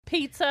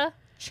Pizza.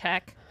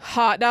 Check.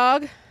 Hot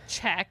dog.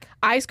 Check.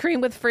 Ice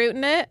cream with fruit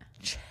in it.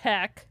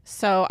 Check.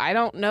 So I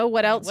don't know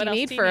what else you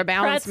need for a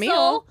balanced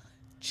meal.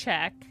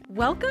 Check.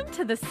 Welcome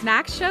to the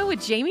Snack Show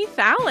with Jamie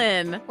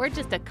Fallon. We're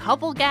just a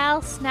couple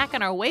gals snacking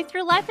our way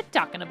through life and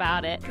talking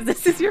about it.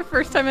 This is your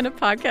first time in a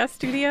podcast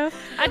studio?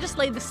 I just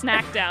laid the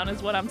snack down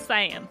is what I'm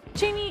saying.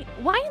 Jamie,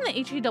 why in the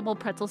HE double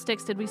pretzel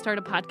sticks did we start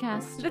a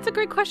podcast? That's a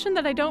great question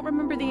that I don't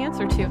remember the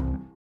answer to.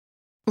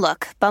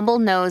 Look, Bumble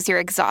knows you're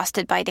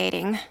exhausted by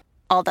dating.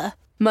 All the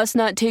must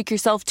not take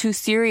yourself too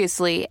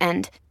seriously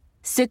and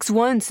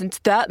 6'1" since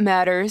that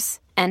matters.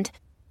 And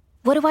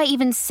what do I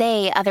even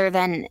say other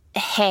than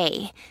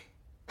hey?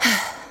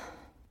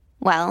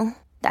 Well,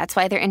 that's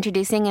why they're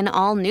introducing an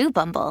all-new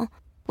Bumble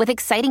with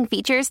exciting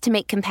features to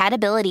make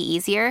compatibility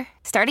easier,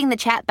 starting the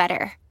chat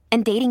better,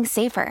 and dating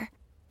safer.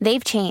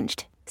 They've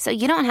changed, so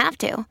you don't have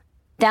to.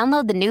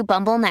 Download the new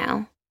Bumble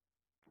now.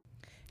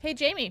 Hey,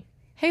 Jamie.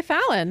 Hey,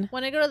 Fallon.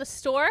 Want to go to the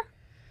store?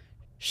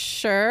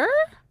 Sure.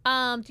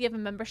 Do you have a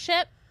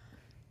membership?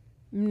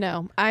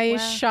 No, I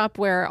shop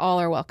where all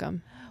are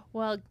welcome.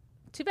 Well,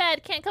 too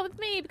bad. Can't come with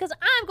me because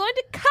I'm going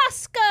to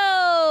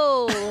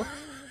CostCO.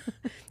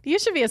 You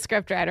should be a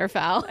scriptwriter,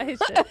 Fal. I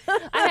should.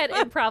 I had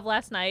improv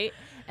last night,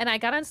 and I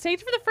got on stage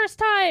for the first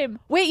time.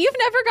 Wait, you've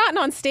never gotten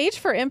on stage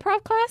for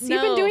improv class? No.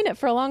 You've been doing it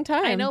for a long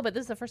time. I know, but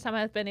this is the first time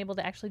I've been able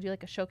to actually do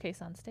like a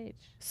showcase on stage.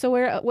 So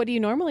what do you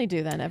normally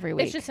do then every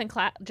week? It's just in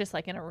class, just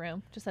like in a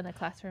room, just in a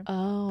classroom.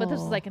 Oh. But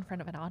this is like in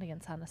front of an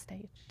audience on the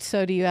stage.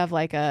 So do you have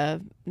like a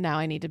now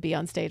I need to be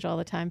on stage all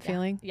the time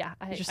feeling? Yeah,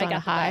 I just got on a the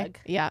high. bug.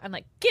 Yeah. I'm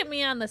like, get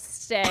me on the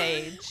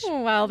stage.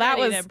 Well, that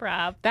was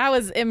improv. That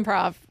was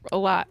improv a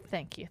lot.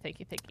 Thank you.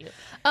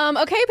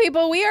 Okay,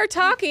 people, we are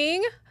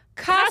talking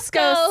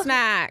CostCO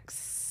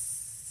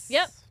snacks.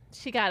 Yep,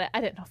 she got it.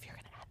 I didn't know if you were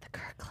going to add the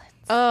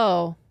Kirklands.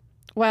 Oh,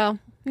 well,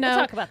 no. We'll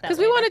talk about that because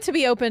we want it to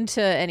be open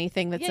to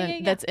anything that's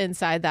that's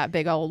inside that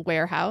big old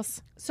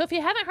warehouse. So if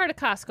you haven't heard of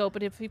Costco,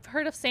 but if you've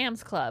heard of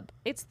Sam's Club,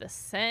 it's the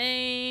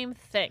same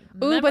thing.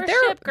 Ooh, but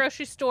they're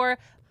grocery store,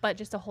 but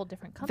just a whole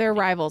different company. They're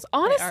rivals.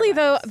 Honestly,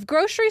 though,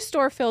 grocery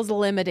store feels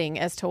limiting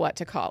as to what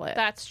to call it.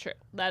 That's true.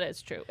 That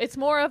is true. It's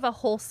more of a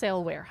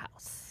wholesale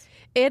warehouse.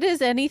 It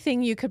is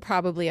anything you could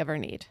probably ever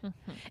need.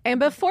 Mm-hmm. And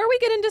before we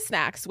get into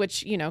snacks,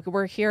 which, you know,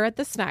 we're here at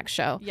the snack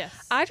show. Yes.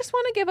 I just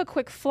want to give a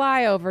quick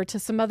flyover to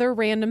some other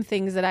random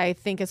things that I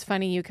think is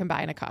funny you can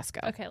buy in a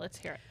Costco. Okay, let's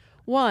hear it.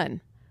 One,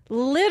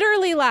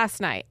 literally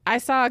last night, I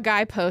saw a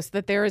guy post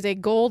that there is a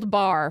gold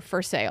bar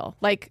for sale,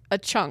 like a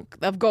chunk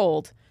of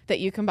gold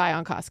that you can buy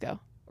on Costco.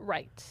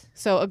 Right.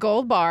 So a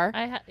gold bar.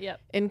 Yep.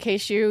 In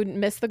case you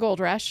missed the gold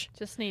rush.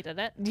 Just needed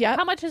it. Yep.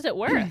 How much is it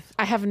worth?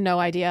 I have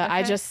no idea. Okay.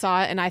 I just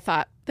saw it and I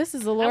thought, this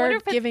is the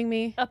Lord giving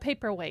me a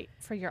paperweight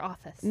for your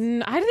office.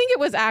 I think it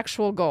was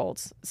actual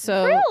gold.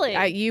 So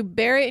really? You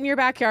bury it in your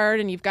backyard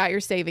and you've got your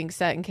savings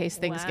set in case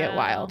things get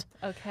wild.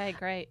 Okay,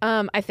 great.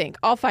 I think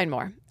I'll find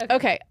more.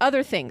 Okay.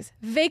 Other things.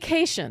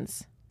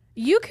 Vacations.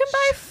 You can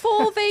buy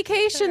full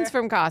vacations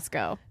from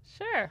Costco.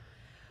 Sure.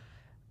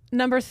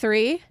 Number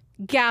 3,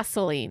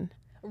 gasoline.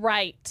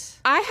 Right.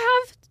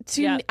 I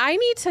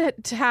need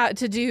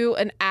to do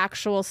an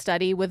actual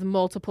study with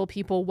multiple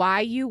people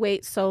why you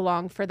wait so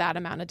long for that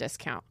amount of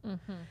discount.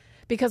 Mm-hmm.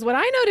 Because what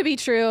I know to be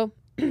true,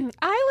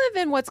 I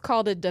live in what's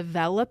called a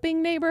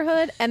developing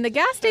neighborhood, and the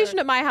gas station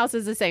at my house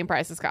is the same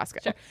price as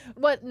Costco. Sure.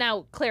 What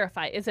now?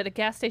 Clarify: is it a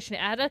gas station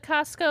at a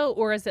Costco,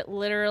 or is it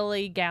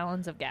literally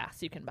gallons of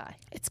gas you can buy?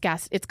 It's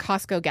gas. It's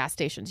Costco gas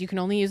stations. You can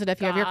only use it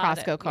if you have your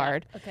Costco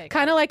card. Yeah. Okay.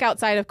 Kind of like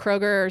outside of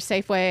Kroger or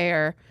Safeway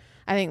or.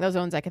 I think those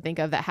ones I can think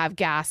of that have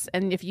gas.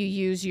 And if you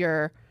use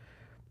your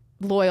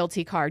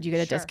loyalty card, you get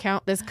a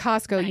discount. This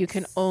Costco, you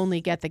can only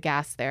get the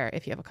gas there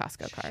if you have a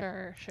Costco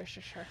card.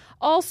 Sure.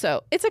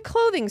 Also, it's a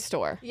clothing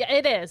store. Yeah,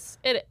 it is.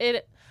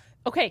 It.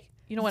 Okay,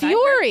 you know what?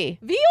 Viore.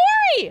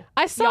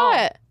 I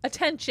saw it.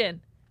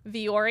 Attention.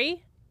 Viore,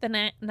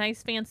 the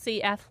nice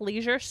fancy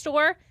athleisure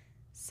store,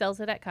 sells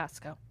it at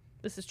Costco.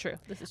 This is true.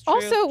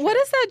 Also, what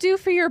does that do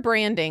for your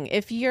branding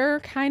if you're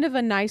kind of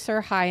a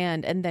nicer high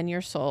end and then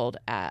you're sold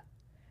at?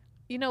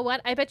 You know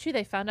what? I bet you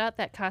they found out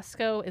that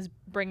Costco is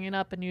bringing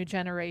up a new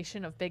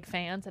generation of big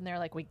fans, and they're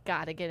like, we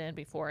got to get in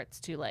before it's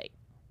too late.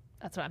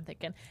 That's what I'm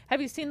thinking.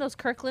 Have you seen those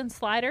Kirkland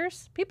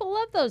sliders? People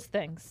love those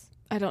things.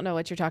 I don't know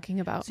what you're talking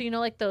about. So you know,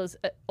 like those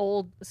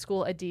old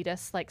school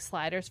Adidas like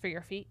sliders for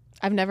your feet?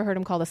 I've never heard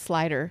them called a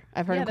slider.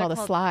 I've heard them called a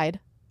slide.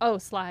 Oh,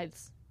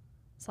 slides.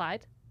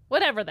 Slide?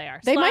 Whatever they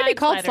are. They might be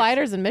called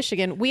sliders in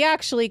Michigan. We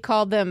actually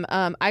called them,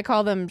 I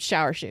call them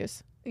shower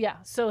shoes. Yeah,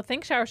 so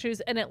think shower shoes,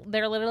 and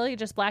they're literally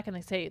just black, and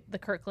they say the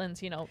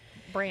Kirkland's,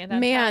 brand.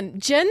 Man,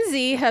 Gen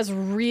Z has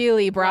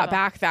really brought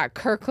back that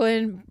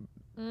Kirkland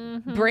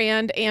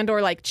brand and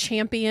or like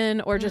Champion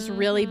or just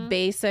really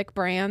basic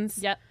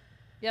brands. Yep.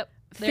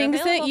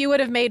 Things that you would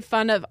have made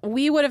fun of,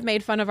 we would have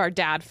made fun of our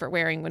dad for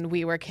wearing when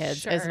we were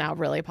kids is now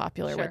really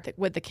popular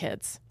with the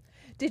kids.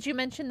 Did you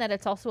mention that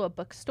it's also a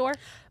bookstore?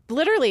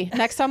 Literally,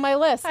 next on my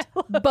list,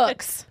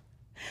 books.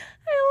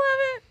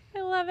 I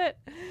love it.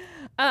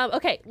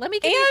 Okay, let me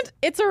get And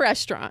it's a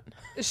restaurant.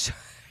 Sure.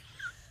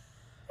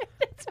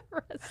 It's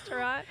a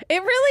restaurant.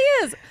 It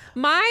really is.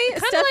 My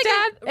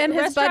stepdad and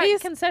his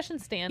buddies concession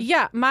stand.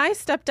 Yeah, my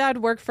stepdad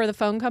worked for the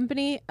phone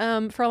company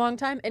for a long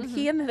time, and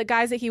he and the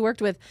guys that he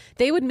worked with,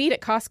 they would meet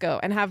at Costco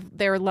and have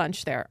their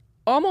lunch there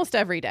almost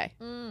every day.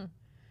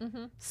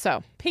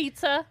 So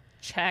Pizza,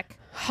 check.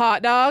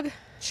 hot dog,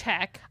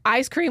 Check.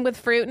 ice cream with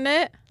fruit in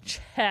it.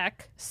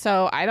 Check.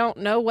 So I don't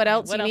know what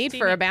else you need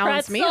for a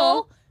balanced Pretzel,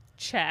 meal.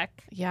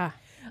 Check. Yeah.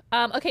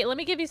 Okay, let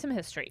me give you some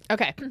history.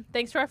 Okay.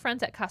 Thanks to our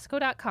friends at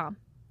CostCO.com.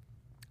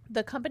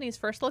 The company's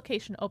first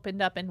location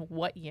opened up in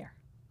what year?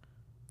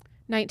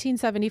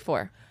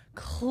 1974.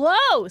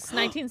 Close.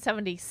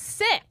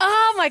 1976.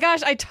 Oh my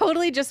gosh, I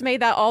totally just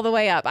made that all the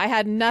way up. I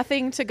had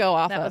nothing to go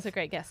off That of. was a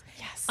great guess.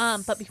 Yes.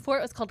 But before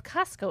it was called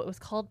Costco, it was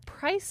called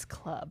Price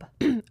Club.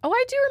 Oh,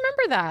 I do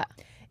remember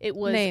that. It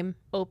was Name.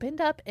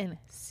 opened up in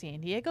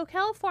San Diego,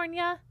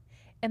 California,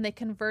 and they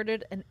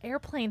converted an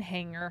airplane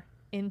hangar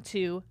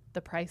into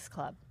the Price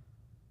Club.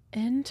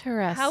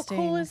 Interesting. How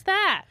cool is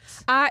that?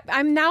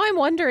 I'm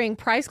wondering.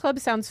 Price Club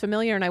sounds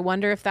familiar, and I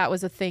wonder if that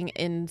was a thing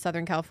in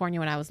Southern California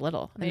when I was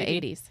little in the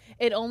 80s.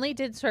 It only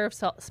did serve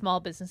small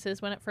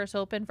businesses when it first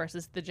opened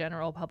versus the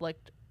general public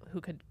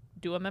who could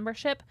do a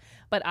membership.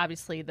 But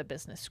obviously, the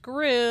business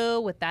grew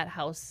with that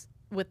house.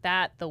 With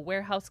that, the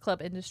warehouse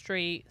club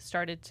industry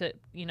started to,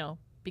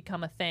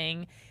 become a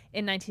thing.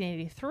 In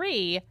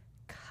 1983,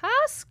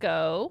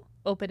 Costco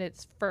opened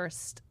its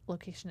first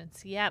location in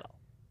Seattle.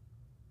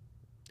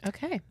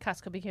 Okay.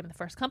 Costco became the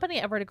first company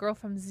ever to grow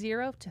from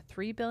 0 to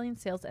 3 billion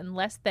sales in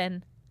less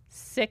than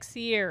 6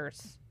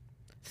 years.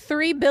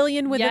 3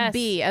 billion with a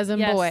B as in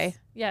boy.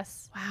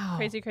 Yes. Wow.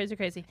 Crazy, crazy,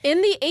 crazy.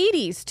 In the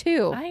 80s,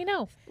 too. I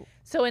know.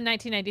 So in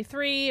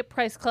 1993,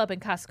 Price Club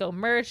and Costco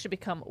merged to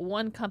become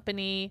one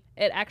company.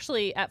 It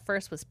actually, at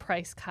first, was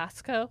Price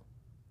Costco.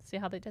 See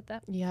how they did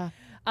that? Yeah.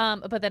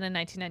 But then in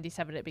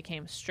 1997, it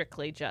became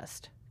strictly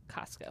just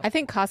Costco. I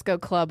think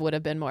Costco Club would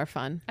have been more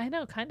fun. I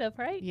know, kind of,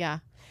 right? Yeah.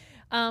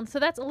 So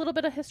that's a little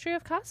bit of history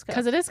of Costco.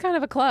 Because it is kind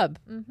of a club.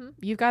 Mm-hmm.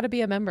 You've got to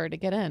be a member to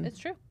get in. It's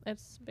true.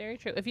 It's very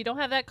true. If you don't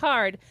have that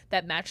card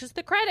that matches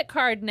the credit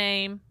card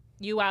name,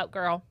 you out,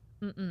 girl.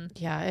 Mm-mm.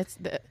 Yeah,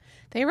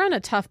 they run a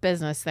tough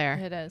business there.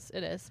 It is.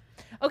 It is.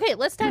 Okay,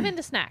 let's dive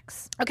into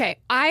snacks. Okay,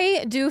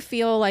 I do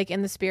feel like,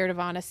 in the spirit of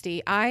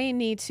honesty, I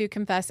need to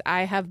confess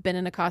I have been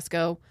in a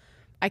Costco.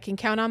 I can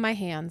count on my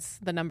hands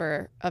the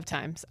number of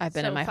times I've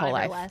been in my whole 5 or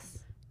life. less.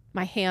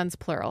 My hands,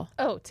 plural.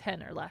 Oh,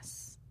 10 or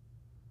less.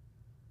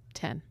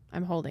 10.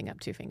 I'm holding up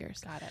 2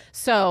 fingers. Got it.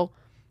 So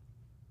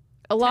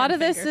a lot of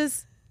this fingers.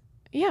 is,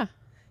 yeah.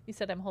 You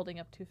said I'm holding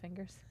up 2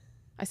 fingers.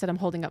 I said I'm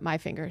holding up my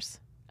fingers.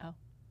 Oh.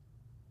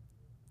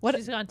 What?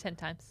 She's gone 10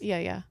 times.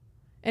 Yeah.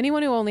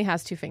 Anyone who only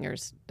has 2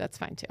 fingers, that's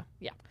fine too.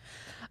 Yeah.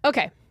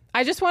 Okay.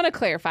 I just want to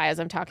clarify as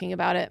I'm talking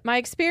about it. My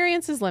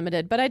experience is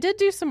limited, but I did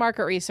do some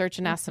market research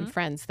and ask some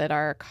friends that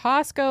are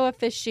Costco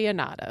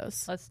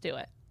aficionados. Let's do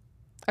it.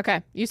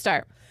 Okay, you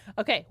start.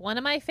 Okay, one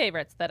of my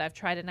favorites that I've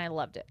tried and I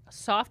loved it.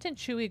 Soft and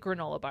chewy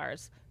granola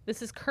bars.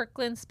 This is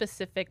Kirkland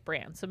specific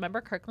brand. So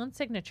remember, Kirkland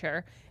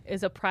Signature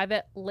is a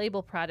private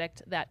label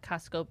product that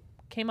Costco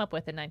came up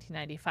with in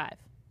 1995.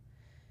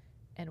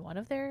 And one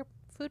of their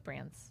food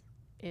brands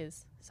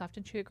is soft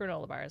and chewy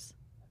granola bars.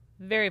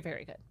 Very,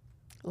 very good.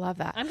 Love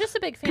that. I'm just a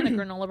big fan of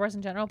granola bars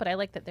in general, but I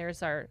like that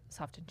theirs are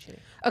soft and chewy.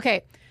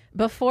 Okay,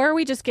 before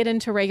we just get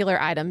into regular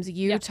items,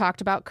 you talked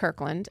about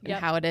Kirkland and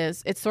how it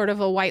is. It's sort of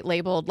a white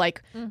labeled,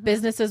 like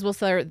businesses will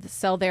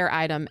sell their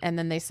item and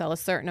then they sell a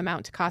certain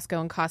amount to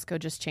Costco and Costco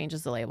just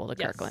changes the label to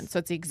Kirkland. So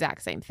it's the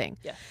exact same thing.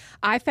 Yeah.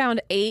 I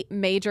found 8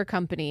 major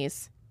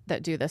companies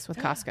that do this with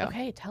Costco.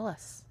 Okay, tell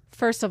us.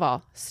 First of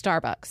all,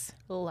 Starbucks.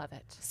 Love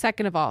it.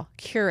 Second of all,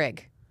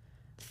 Keurig.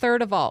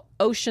 Third of all,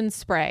 Ocean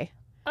Spray.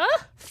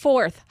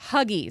 Fourth,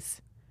 Huggies.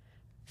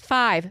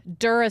 5,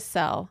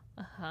 Duracell.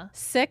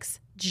 6,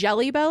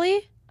 Jelly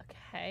Belly.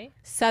 Okay.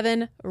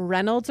 7,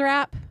 Reynolds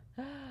Wrap.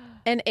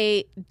 And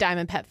 8,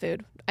 Diamond Pet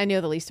Food. I know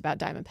the least about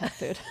Diamond Pet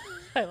Food.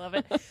 I love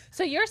it.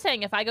 So you're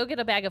saying if I go get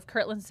a bag of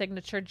Kirkland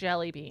Signature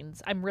jelly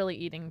beans, I'm really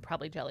eating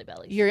probably Jelly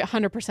Bellies. You're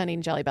 100%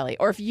 eating Jelly Belly.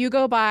 Or if you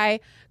go buy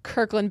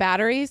Kirkland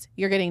batteries,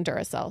 you're getting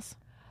Duracells.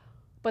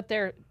 But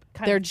they're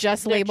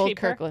just labeled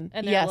cheaper, Kirkland.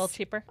 and they're a little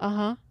cheaper.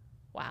 Uh-huh.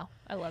 Wow,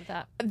 I love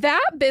that.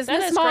 That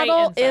business is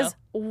model great info. is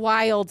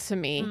wild to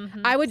me.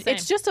 Same.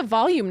 It's just a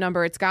volume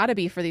number. It's got to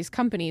be for these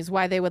companies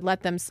why they would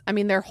let them. I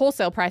mean, their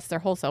wholesale price. So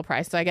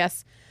I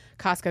guess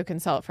Costco can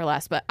sell it for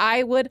less. But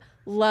I would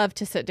love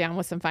to sit down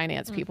with some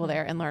finance people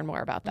there and learn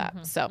more about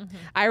that. So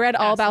I read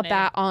all about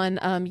that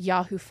on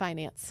Yahoo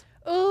Finance.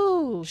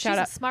 Ooh, Shout she's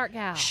out. a smart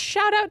gal.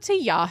 Shout out to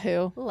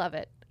Yahoo. Love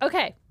it.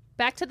 Okay,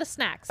 back to the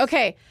snacks.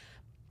 Okay.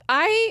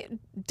 I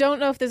don't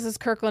know if this is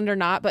Kirkland or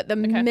not, but the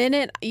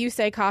minute you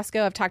say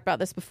Costco, I've talked about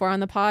this before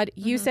on the pod,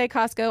 you say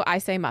Costco, I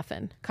say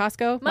muffin.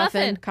 Costco,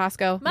 muffin,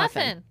 Costco,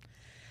 muffin.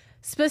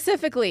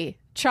 Specifically,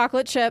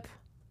 chocolate chip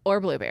or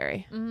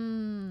blueberry.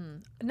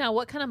 Now,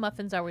 what kind of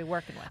muffins are we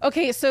working with?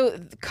 Okay, so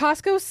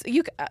Costco,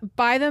 you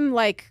buy them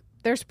like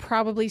There's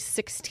probably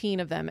 16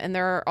 of them, and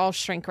they're all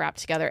shrink wrapped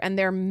together, and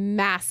they're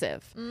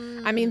massive.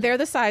 I mean, they're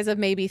the size of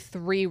maybe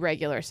 3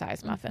 regular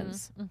size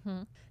muffins.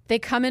 They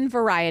come in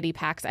variety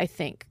packs, I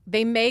think.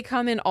 They may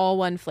come in all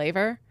one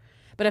flavor,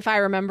 but if I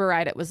remember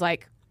right, it was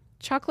like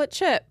chocolate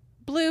chip,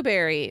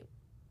 blueberry,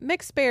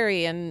 mixed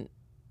berry, and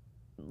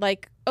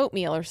like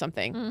oatmeal or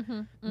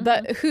something.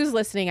 But who's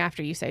listening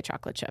after you say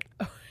chocolate chip?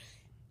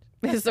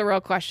 Is the real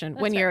question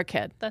when you're a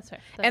kid. That's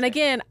right. And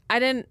again, I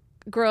didn't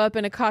grow up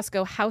in a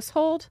Costco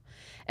household.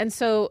 And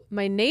so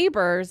my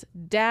neighbor's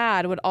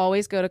dad would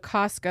always go to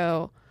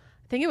Costco.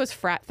 I think it was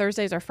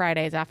Thursdays or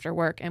Fridays after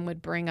work, and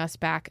would bring us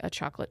back a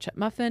chocolate chip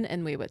muffin,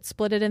 and we would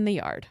split it in the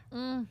yard.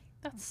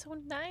 That's so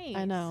nice.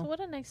 I know. What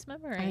a nice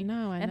memory. I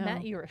know. And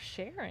that you were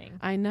sharing.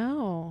 I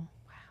know.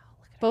 Wow.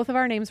 Look at Both of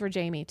our names were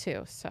Jamie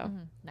too. So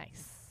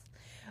nice.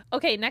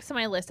 Okay, next on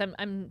my list,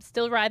 I'm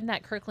still riding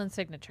that Kirkland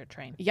signature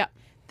train. Yep.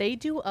 They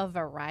do a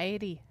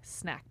variety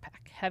snack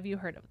pack. Have you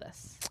heard of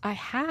this? I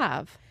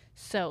have.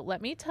 So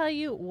let me tell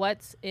you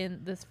what's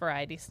in this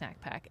variety snack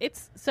pack.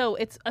 It's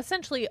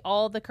essentially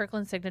all the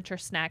Kirkland signature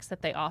snacks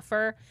that they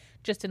offer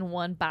just in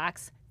one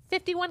box.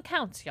 51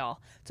 counts, y'all.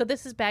 So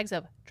this is bags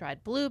of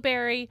dried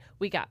blueberry.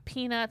 We got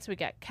peanuts. We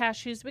got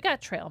cashews. We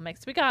got trail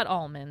mix. We got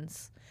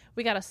almonds.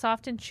 We got a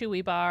soft and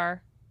chewy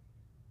bar.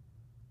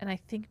 And I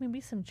think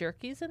maybe some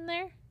jerkies in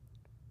there.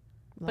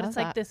 But it's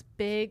like this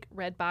big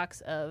red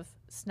box of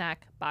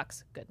snack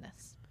box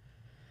goodness.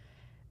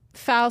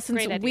 Fal,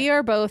 since we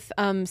are both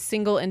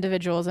single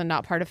individuals and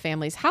not part of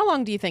families, how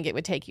long do you think it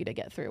would take you to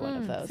get through one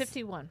of those?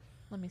 51.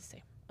 Let me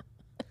see.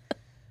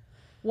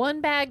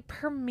 One bag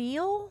per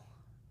meal?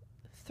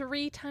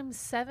 3 times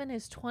 7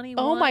 is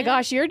 21. Oh my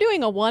gosh, you're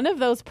doing a one of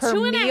those per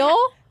meal?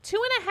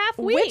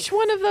 2.5 weeks. Which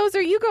one of those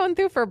are you going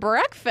through for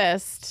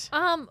breakfast?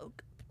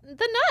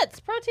 The nuts,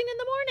 protein in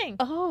the morning.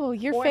 Oh,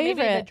 your or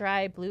favorite. Maybe the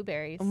dry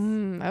blueberries.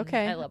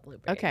 Okay. I love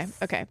blueberries.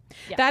 Okay.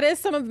 Yeah. That is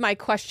some of my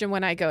question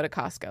when I go to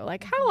Costco.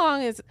 Like, how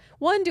long is,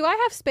 1, do I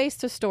have space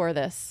to store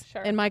this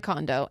in my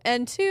condo?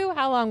 And 2,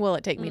 how long will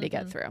it take me to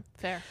get through?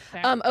 Fair.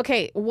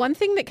 Okay, one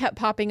thing that kept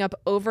popping up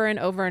over and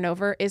over and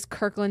over is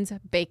Kirkland's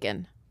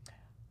bacon.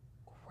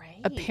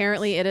 Great.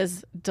 Apparently it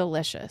is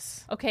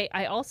delicious. Okay,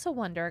 I also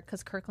wonder,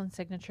 because Kirkland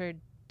Signature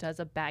does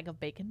a bag of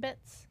bacon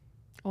bits.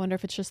 I wonder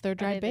if it's just their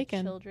dried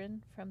bacon. The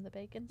children from the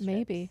bacon strips?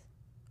 Maybe.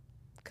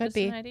 Could just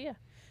be. An idea.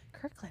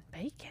 Kirkland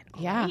bacon.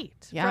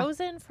 Great. Yeah.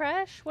 Frozen,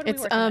 fresh? What are we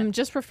it's working with?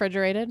 just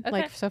refrigerated, Okay.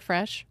 like so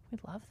fresh. We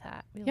love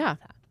that. Love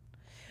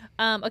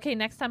that. Okay,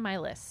 next on my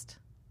list.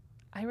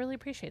 I really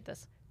appreciate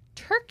this.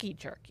 Turkey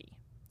jerky.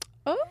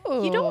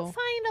 Oh. You don't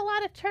find a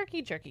lot of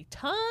turkey jerky.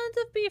 Tons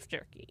of beef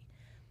jerky.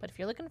 But if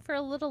you're looking for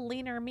a little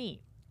leaner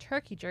meat,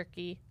 turkey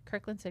jerky,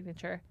 Kirkland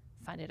Signature,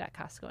 find it at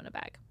Costco in a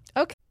bag.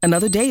 Okay.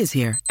 Another day is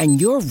here,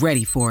 and you're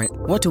ready for it.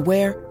 What to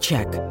wear?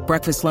 Check.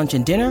 Breakfast, lunch,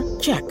 and dinner?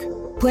 Check.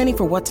 Planning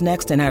for what's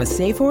next and how to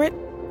save for it?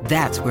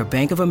 That's where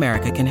Bank of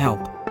America can help.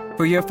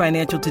 For your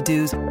financial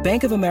to-dos,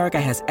 Bank of America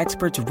has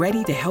experts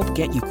ready to help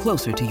get you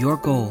closer to your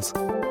goals.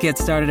 Get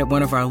started at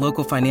one of our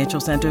local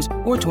financial centers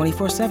or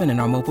 24/7 in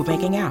our mobile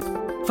banking app.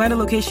 Find a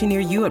location near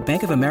you at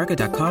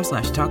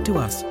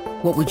bankofamerica.com/talktous.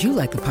 What would you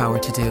like the power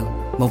to do?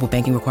 Mobile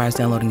banking requires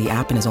downloading the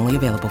app and is only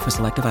available for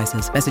select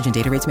devices. Message and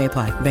data rates may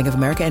apply. Bank of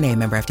America N.A.,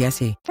 member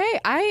FDIC. Hey,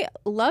 I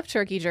love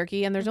turkey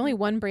jerky, and there's only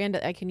one brand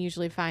that I can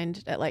usually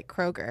find at like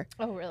Kroger.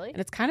 Oh, really? And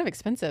it's kind of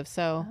expensive,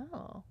 so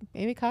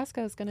maybe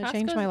Costco is going to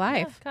change my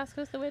life. Yeah,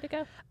 Costco's the way to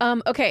go.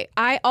 Okay,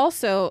 I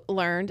also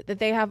learned that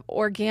they have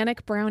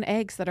organic brown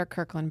eggs that are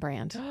Kirkland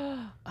brand.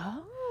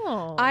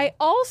 Oh. I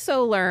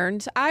also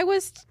learned, I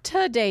was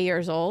today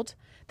years old,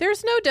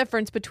 there's no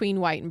difference between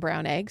white and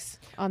brown eggs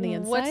on the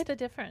inside. What's the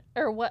difference?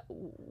 Or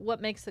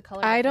what makes the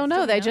color I don't difference?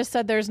 know. Do They you know? just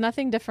said there's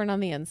nothing different on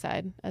the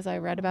inside as I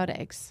read about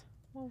eggs.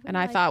 Well, And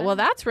I thought, well,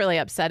 that's really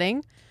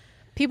upsetting.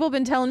 People have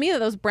been telling me that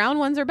those brown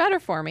ones are better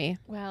for me.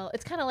 Well,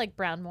 it's kind of like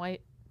brown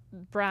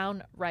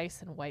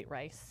rice and white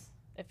rice.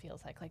 It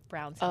feels like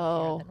brown's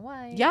healthier than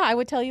white. Yeah, I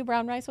would tell you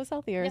brown rice was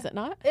healthier, is it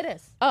not? It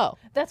is. Oh.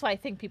 That's why I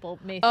think people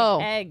may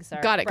think eggs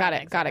are Got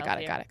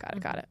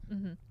it.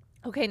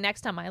 Okay,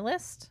 next on my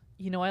list,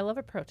 you know I love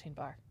a protein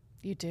bar.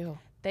 You do.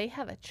 They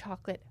have a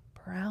chocolate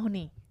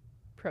brownie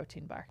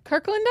protein bar.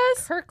 Kirkland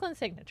does? Kirkland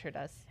Signature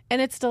does.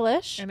 And it's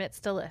delish? And it's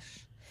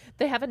delish.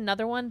 They have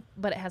another one,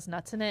 but it has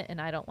nuts in it,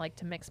 and I don't like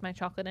to mix my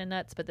chocolate and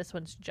nuts, but this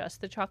one's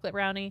just the chocolate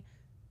brownie.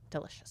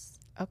 Delicious.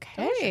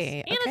 Okay.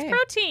 Delicious. And it's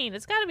protein.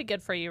 It's got to be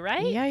good for you,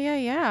 right?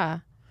 Yeah.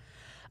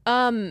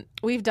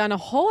 We've done a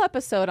whole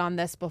episode on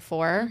this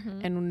before,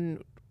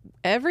 and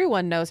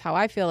everyone knows how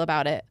I feel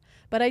about it.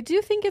 But I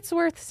do think it's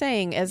worth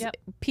saying, as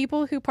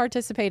people who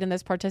participate in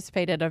this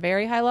participate at a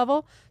very high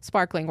level,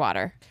 sparkling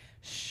water.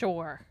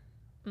 Sure.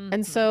 Mm-hmm.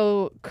 And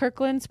so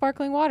Kirkland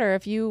sparkling water,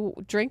 if you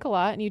drink a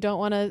lot and you don't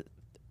want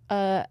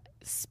to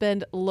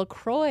spend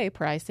LaCroix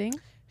pricing,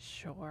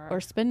 sure,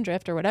 or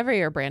Spindrift or whatever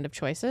your brand of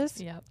choice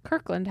is,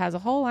 Kirkland has a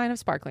whole line of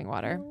sparkling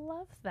water. I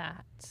love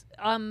that.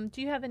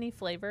 Do you have any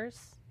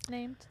flavors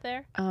named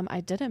there?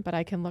 I didn't, but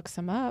I can look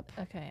some up.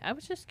 Okay. I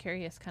was just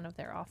curious kind of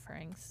their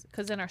offerings,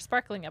 because in our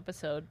sparkling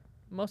episode,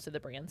 most of the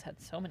brands had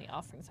so many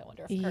offerings. I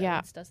wonder if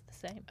Yeah. Kirkland's does the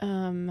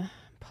same.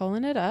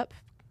 Pulling it up.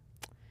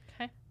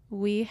 Okay.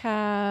 We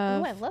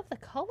have Oh, I love the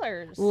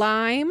colors.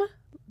 lime.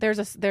 There's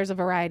a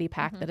variety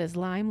pack that is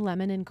lime,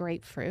 lemon, and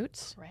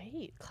grapefruit.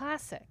 Great.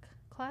 Classic.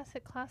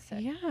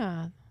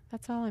 Yeah,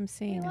 that's all I'm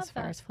seeing love as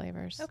far that. as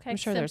flavors. Okay. I'm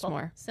sure there's simple,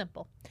 more.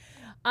 Simple.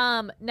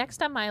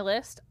 Next on my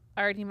list,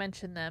 I already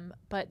mentioned them,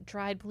 but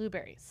dried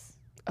blueberries.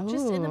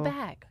 Just in a Oh.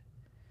 bag.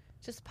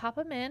 Just pop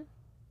them in.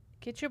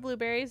 Get your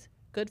blueberries.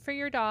 Good for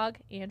your dog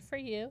and for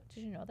you.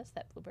 Did you know this?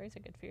 That blueberries are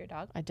good for your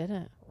dog? I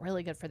didn't.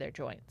 Really good for their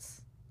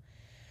joints.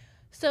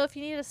 So if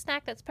you need a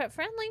snack that's pet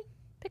friendly,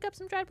 pick up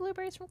some dried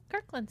blueberries from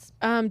Kirkland's.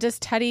 Does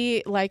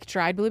Teddy like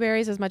dried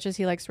blueberries as much as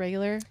he likes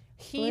regular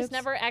He's Blues?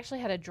 never actually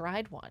had a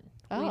dried one.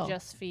 Oh. We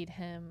just feed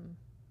him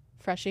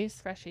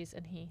freshies? freshies,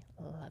 and he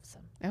loves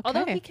them. Okay.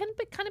 Although he can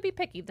kind of be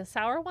picky. The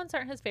sour ones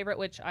aren't his favorite,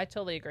 which I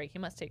totally agree. He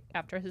must take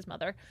after his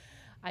mother.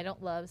 I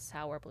don't love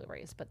sour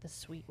blueberries, but the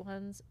sweet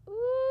ones,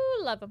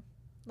 ooh, love them.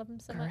 Love them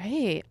so much.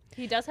 Great.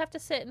 He does have to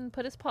sit and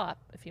put his paw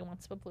up if he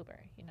wants a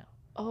blueberry, you know.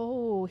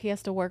 Oh, he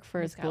has to work for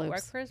He's his gotta work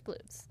bloops. for his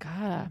blues.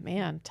 God,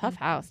 man, tough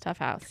house.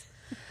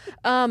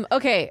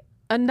 Okay,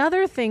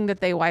 another thing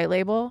that they white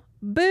label: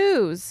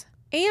 booze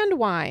and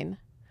wine.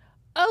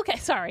 Okay,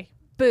 sorry.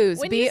 Booze,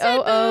 When you say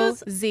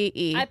Booze,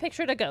 I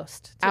pictured a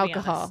ghost. To be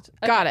alcohol. honest.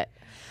 Got it.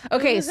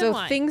 Okay, Booze and so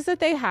wine. things that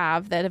they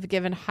have that have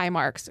given high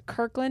marks: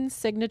 Kirkland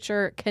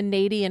Signature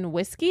Canadian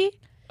Whiskey.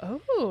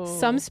 Oh.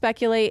 Some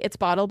speculate it's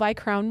bottled by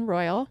Crown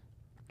Royal.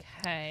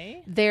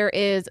 Okay. There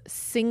is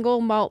single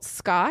malt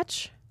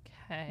Scotch,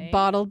 Okay.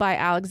 bottled by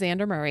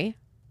Alexander Murray.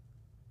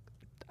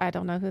 I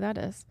don't know who that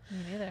is. Me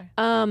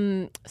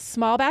neither.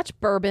 Small batch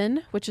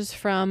bourbon, which is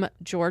from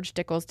George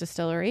Dickel's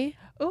Distillery,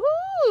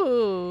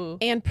 Ooh.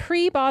 and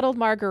pre-bottled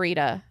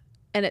margarita.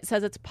 And it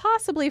says it's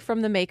possibly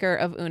from the maker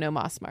of Uno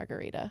Mas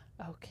Margarita.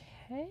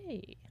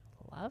 Okay.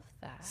 Love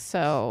that.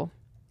 So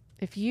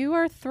if you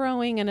are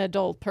throwing an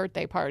adult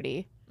birthday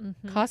party,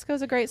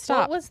 Costco's a great What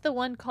stop. was the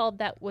one called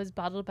that was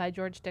bottled by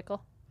George Dickel?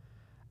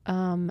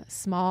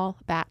 Small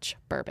batch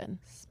bourbon.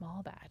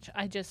 Small batch.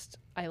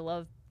 I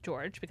love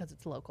George because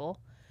it's local.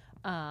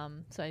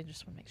 So I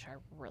just want to make sure I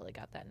really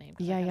got that name.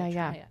 'Cause I gotta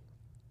try it.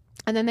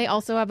 And then they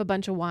also have a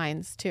bunch of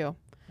wines too.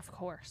 Of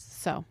course.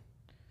 So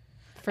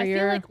for I your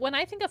feel like when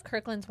I think of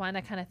Kirkland's wine,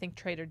 I kind of think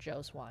Trader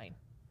Joe's wine.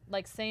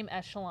 Like same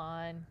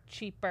echelon,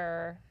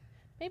 cheaper,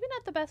 maybe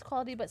not the best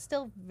quality, but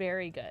still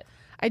very good.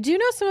 I do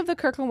know some of the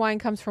Kirkland wine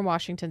comes from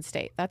Washington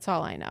State. That's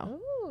all I know.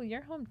 Ooh,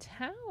 your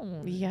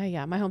hometown.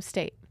 Yeah, my home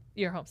state.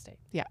 Your home state.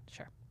 Yeah.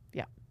 Sure.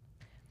 Yeah.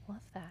 Love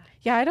that.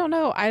 Yeah, I don't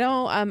know.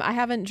 I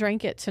haven't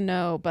drank it to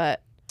know,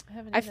 but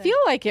haven't I either. feel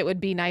like it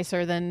would be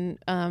nicer than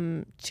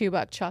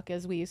 $2 Chuck,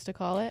 as we used to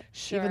call it.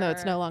 Even though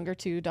it's Sure. no longer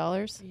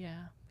 $2.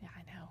 Yeah,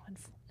 I know.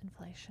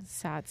 Inflation.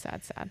 Sad.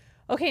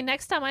 Okay,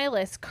 next on my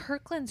list,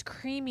 Kirkland's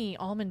creamy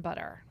almond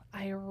butter.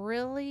 I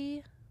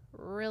really,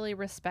 really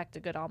respect a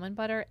good almond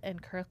butter,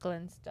 and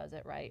Kirkland's does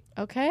it right.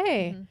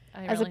 Okay.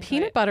 I As a really enjoy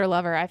peanut it. butter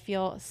lover, I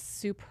feel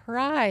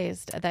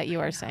surprised that you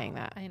are saying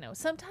that. I know.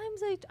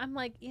 Sometimes I'm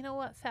like, you know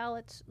what, Fal,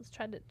 let's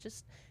try to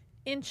just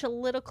inch a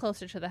little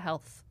closer to the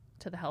health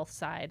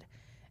side.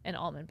 And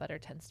almond butter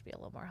tends to be a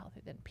little more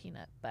healthy than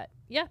peanut. But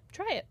yeah,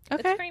 try it.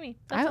 Okay. It's creamy.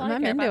 That's all I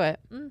I'm care into about. it.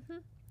 Mm-hmm.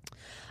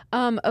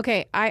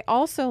 Okay, I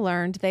also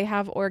learned they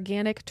have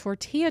organic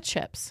tortilla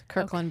chips,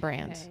 Kirkland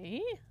brand.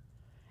 Okay.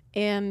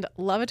 And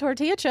love a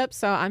tortilla chip,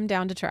 so I'm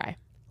down to try.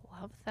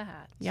 Love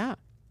that. Yeah.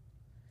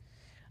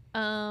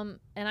 And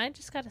I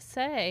just got to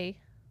say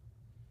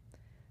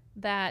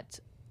that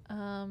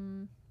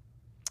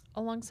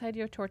alongside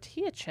your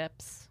tortilla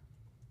chips,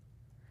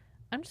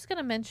 I'm just going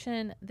to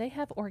mention they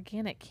have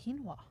organic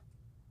quinoa,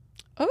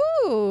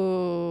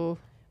 Ooh.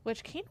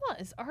 which quinoa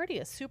is already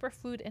a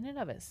superfood in and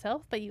of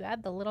itself, but you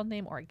add the little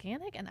name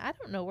organic, and I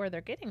don't know where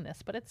they're getting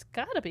this, but it's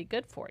got to be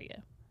good for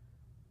you.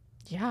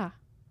 Yeah.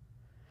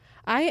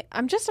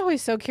 I'm just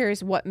always so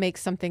curious what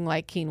makes something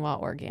like quinoa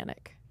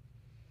organic.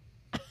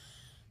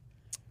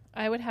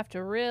 I would have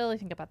to really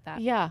think about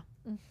that. Yeah.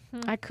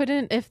 I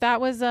couldn't, if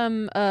that was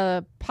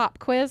a pop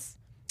quiz,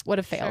 would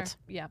have failed. Sure.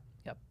 Yeah.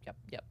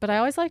 Yep. But I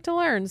always like to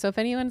learn. So if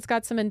anyone's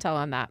got some intel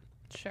on that.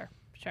 Sure.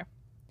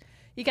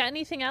 You got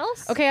anything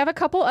else? Okay, I have a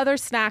couple other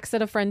snacks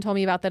that a friend told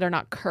me about that are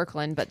not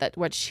Kirkland, but that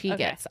what she Okay.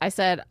 gets. I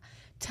said,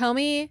 tell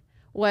me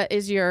what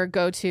is your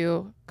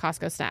go-to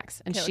Costco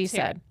snacks? And Okay, she let's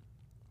hear said,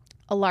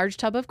 a large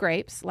tub of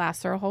grapes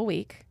lasts her a whole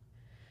week.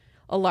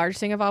 A large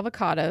thing of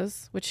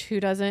avocados, which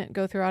who doesn't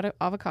go through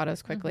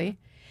avocados quickly.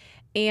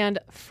 And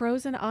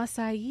frozen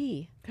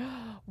acai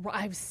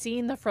I've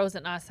seen the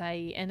frozen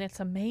acai, and it's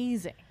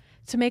amazing.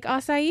 to make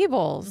acai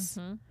bowls.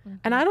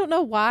 And I don't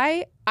know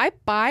why I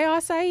buy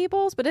acai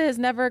bowls, but it has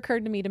never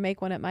occurred to me to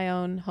make one at my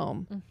own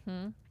home.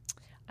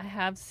 I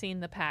have seen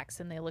the packs,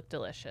 and they look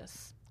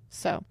delicious.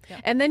 So,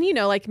 Yep. and then,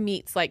 like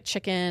meats like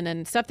chicken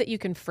and stuff that you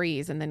can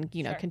freeze and then,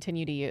 Sure.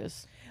 continue to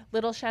use.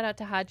 Little shout out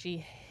to Haji.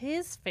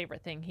 His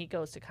favorite thing he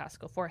goes to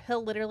Costco for,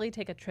 he'll literally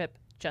take a trip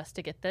just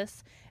to get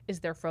this, is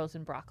their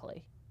frozen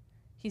broccoli.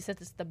 He says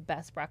it's the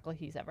best broccoli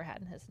he's ever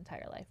had in his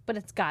entire life, but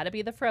it's got to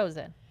be the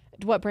frozen.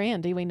 What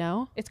brand? Do we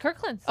know? It's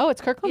Kirkland's. Oh,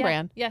 it's Kirkland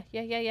brand. Yeah.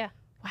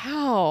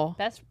 Wow.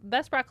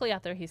 Best broccoli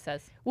out there, he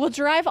says. We'll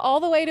drive all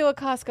the way to a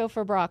Costco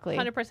for broccoli.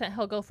 100%.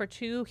 He'll go for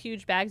 2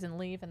 huge bags and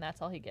leave, and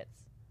that's all he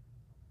gets.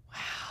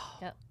 Wow.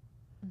 Yep.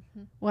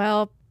 Mm-hmm.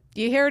 Well,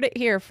 you heard it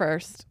here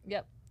first.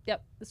 Yep.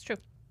 It's true.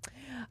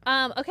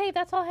 Okay,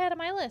 that's all I had on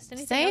my list.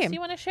 Anything Same. else you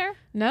want to share?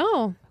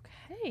 No.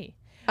 Okay.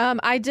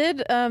 I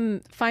did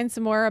find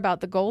some more about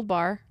the Gold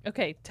Bar.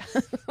 Okay.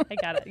 I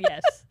got it.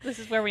 Yes. This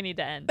is where we need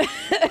to end.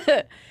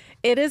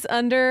 It is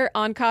on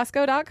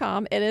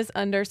Costco.com. It is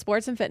under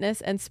sports and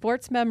fitness and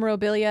sports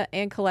memorabilia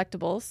and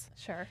collectibles.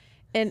 Sure.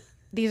 And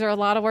these are a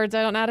lot of words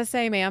I don't know how to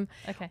say, ma'am.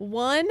 Okay.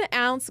 1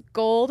 ounce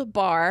gold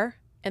bar,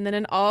 and then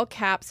in all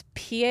caps,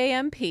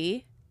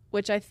 PAMP,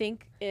 which I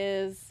think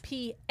is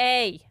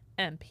PAMP.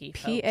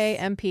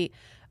 PAMP.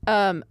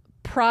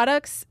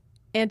 Products,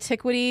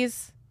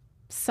 antiquities,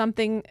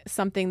 something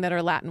that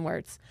are Latin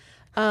words.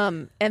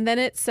 And then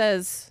it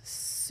says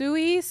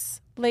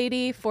Suis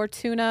Lady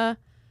Fortuna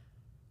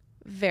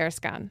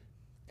Verscan.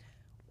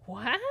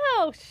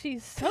 Wow,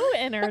 she's so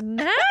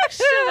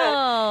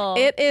international.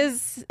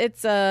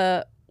 It's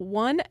a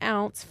 1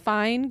 ounce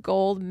fine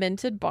gold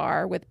minted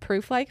bar with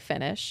proof-like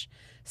finish,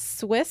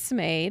 Swiss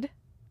made,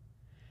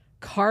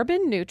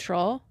 carbon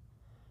neutral,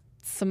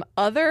 some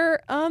other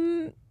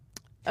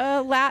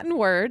Latin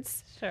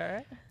words.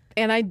 Sure.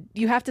 And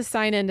you have to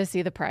sign in to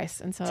see the price,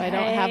 and so I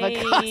don't have a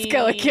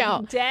Costco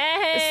account.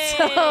 Dang.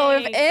 So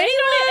if anyone,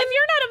 if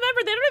you're not a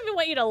member, they don't even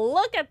want you to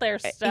look at their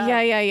stuff.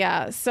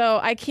 Yeah. So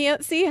I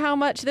can't see how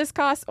much this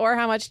costs or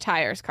how much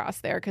tires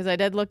cost there, because I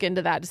did look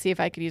into that to see if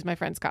I could use my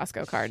friend's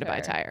Costco card to buy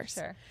tires.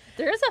 Sure.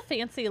 There is a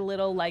fancy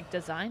little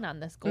design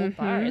on this gold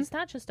bar. It's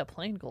not just a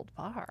plain gold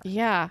bar.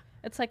 Yeah.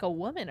 It's like a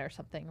woman or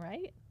something,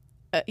 right?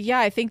 Yeah,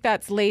 I think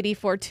that's Lady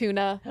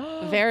Fortuna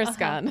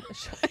Veriscan.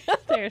 Uh-huh.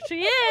 There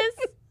she is.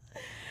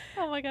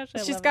 Oh my gosh,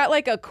 She's got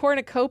like a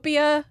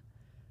cornucopia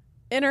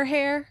in her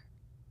hair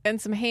and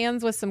some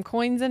hands with some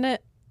coins in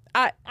it.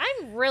 I'm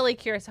really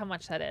curious how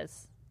much that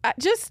is.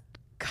 Just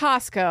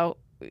Costco.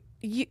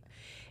 You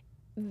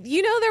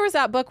know there was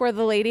that book where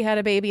the lady had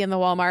a baby in the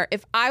Walmart.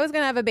 If I was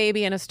going to have a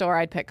baby in a store,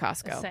 I'd pick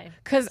Costco. Same.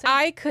 Because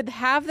I could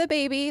have the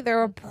baby.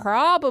 There would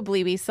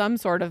probably be some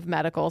sort of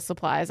medical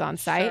supplies on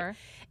site. Sure.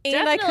 And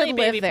Definitely I could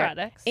baby live there.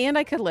 products. And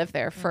I could live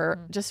there for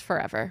just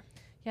forever.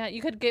 Yeah,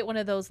 you could get one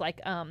of those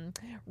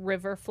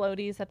river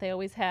floaties that they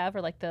always have,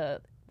 or like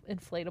the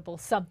inflatable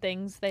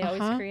somethings they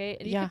always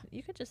create. And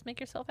you could just make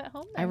yourself at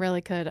home there. I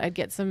really could. I'd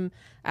get some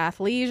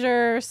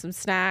athleisure, some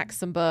snacks,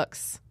 some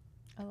books.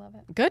 I love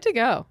it. Good to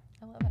go.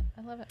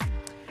 I love it.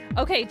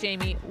 Okay,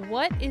 Jamie,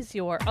 what is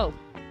your... Oh,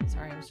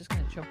 sorry, I was just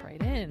going to jump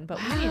right in, but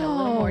we need a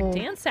little more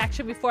dance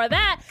action before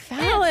that.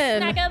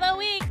 Fallon. Snack of the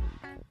week.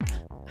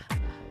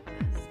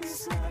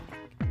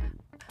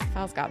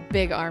 Fal's got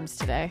big arms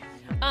today.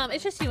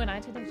 It's just you and I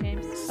today,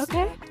 James.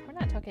 Okay. We're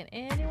not talking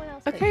anyone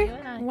else Okay. but you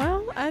and I.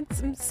 Well, I'm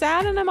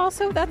sad, and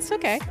that's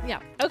okay.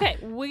 Yeah. Okay,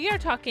 we are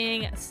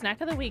talking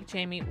snack of the week,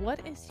 Jamie.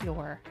 What is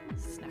your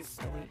snack of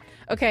the week?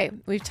 Okay,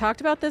 we've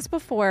talked about this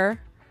before.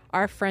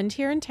 Our friend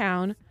here in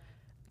town,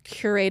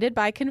 curated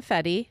by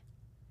Confetti,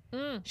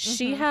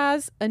 she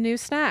has a new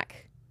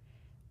snack,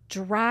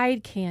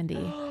 dried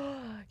candy.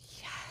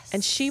 Yes.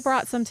 And she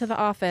brought some to the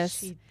office.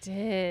 She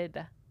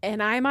did.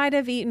 And I might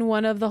have eaten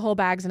one of the whole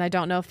bags, and I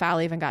don't know if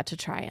Val even got to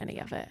try any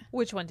of it.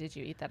 Which one did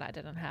you eat that I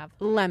didn't have?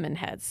 Lemon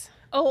heads.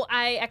 Oh,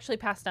 I actually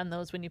passed on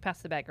those when you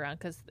passed the bag around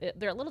because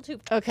they're a little too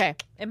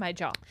in my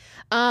jaw.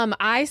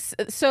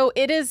 So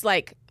it is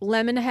like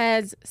lemon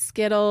heads,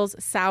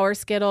 Skittles, sour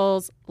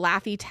Skittles,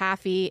 Laffy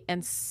Taffy,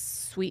 and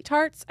Sweet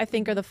Tarts, I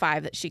think are the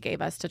 5 that she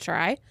gave us to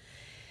try.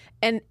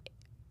 And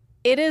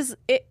it is,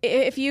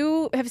 if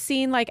you have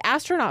seen like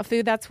astronaut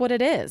food, that's what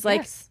it is.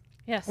 Like,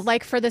 Yes.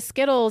 Like for the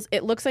Skittles,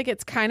 it looks like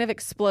it's kind of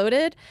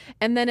exploded,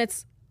 and then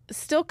it's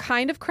still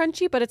kind of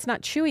crunchy, but it's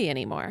not chewy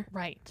anymore.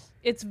 Right.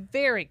 It's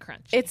very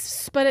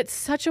crunchy. But it's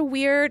such a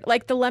weird,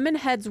 like the lemon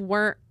heads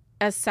weren't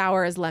as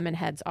sour as lemon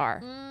heads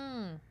are.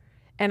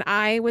 And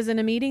I was in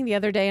a meeting the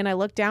other day, and I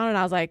looked down and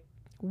I was like,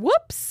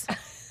 whoops.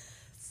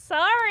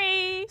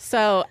 Sorry.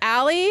 So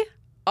Allie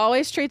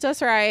always treats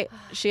us right.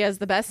 She has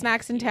the best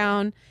snacks in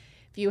town.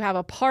 If you have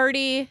a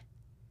party,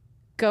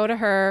 go to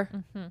her.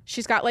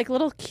 She's got like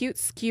little cute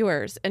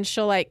skewers, and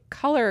she'll like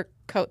color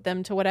coat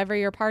them to whatever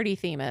your party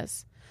theme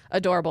is.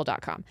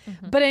 Adorable.com.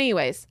 But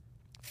anyways,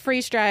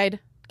 freeze-dried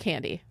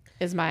candy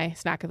is my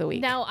snack of the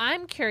week. Now,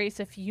 I'm curious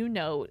if you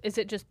know, is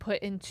it just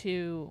put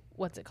into,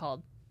 what's it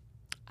called?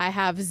 I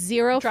have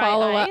zero Dry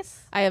follow-up.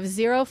 ice? I have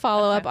zero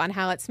follow-up on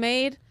how it's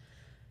made.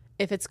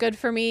 If it's good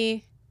for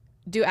me,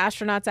 do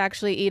astronauts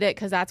actually eat it?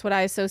 Because that's what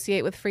I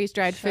associate with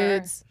freeze-dried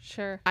foods.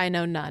 Sure. I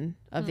know none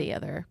of the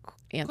other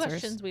answers.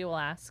 Questions we will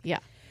ask. Yeah.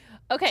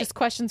 Okay. Just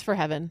questions for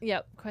heaven.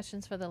 Yep.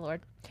 Questions for the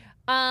Lord.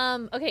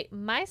 Okay.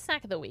 My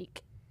snack of the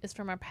week is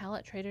from our pal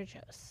at Trader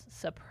Joe's.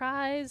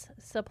 Surprise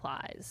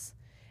supplies.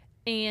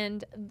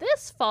 And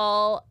this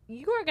fall,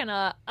 you are going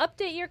to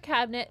update your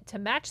cabinet to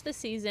match the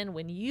season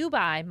when you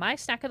buy my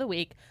snack of the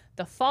week,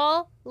 the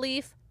fall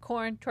leaf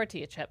corn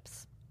tortilla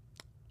chips.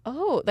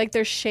 Oh, like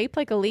they're shaped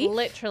like a leaf?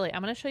 Literally.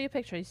 I'm going to show you a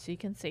picture so you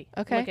can see.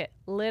 Okay. Look at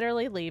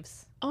literally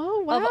leaves.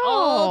 Oh, wow. Of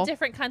all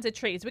different kinds of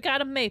trees. We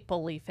got a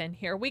maple leaf in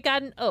here. We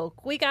got an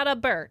oak. We got a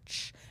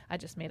birch. I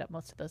just made up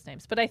most of those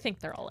names, but I think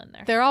they're all in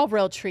there. They're all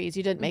real trees.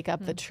 You didn't make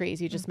up the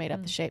trees. You just made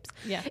up the shapes.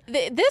 Yeah.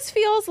 This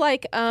feels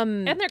like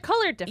And they're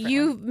colored differently.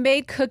 you've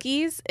made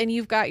cookies and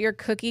you've got your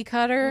cookie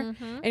cutter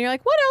and you're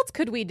like, what else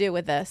could we do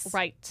with this?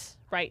 Right.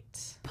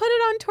 Put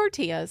it on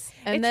tortillas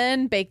and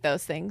then bake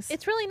those things.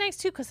 It's really nice,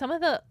 too, because some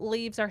of the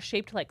leaves are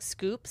shaped like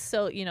scoops.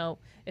 So,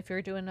 if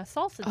you're doing a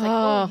salsa, it's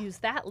like, use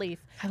that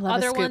leaf. I love a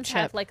Other scoop ones chip.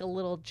 have like a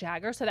little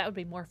jagger. So that would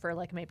be more for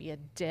like maybe a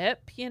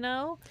dip, Or if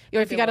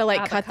Maybe you got to a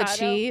like little cut the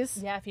avocado.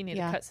 cheese. Yeah, if you need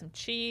to cut some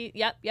cheese.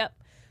 Yep.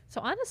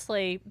 So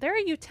honestly, they're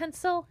a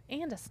utensil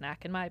and a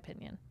snack, in my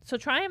opinion. So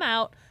try them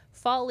out.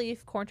 Fall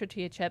leaf corn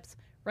tortilla chips.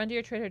 Run to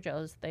your Trader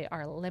Joe's. They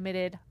are a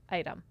limited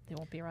item. They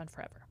won't be around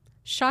forever.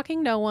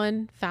 Shocking no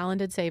one. Fallon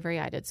did savory.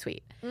 I did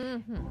sweet.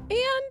 And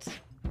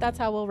that's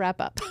how we'll wrap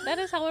up. That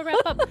is how we wrap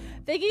up.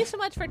 Thank you so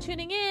much for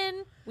tuning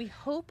in. We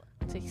hope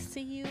to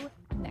see you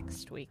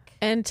next week.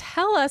 And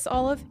tell us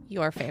all of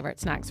your favorite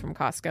snacks from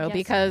Costco Yes,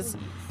 because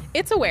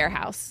it's a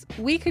warehouse.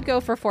 We could go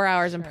for 4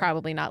 hours and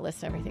probably not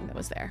list everything that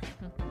was there.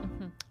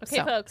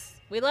 Okay, folks.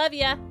 We love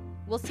you.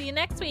 We'll see you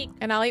next week.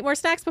 And I'll eat more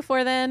snacks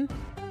before then.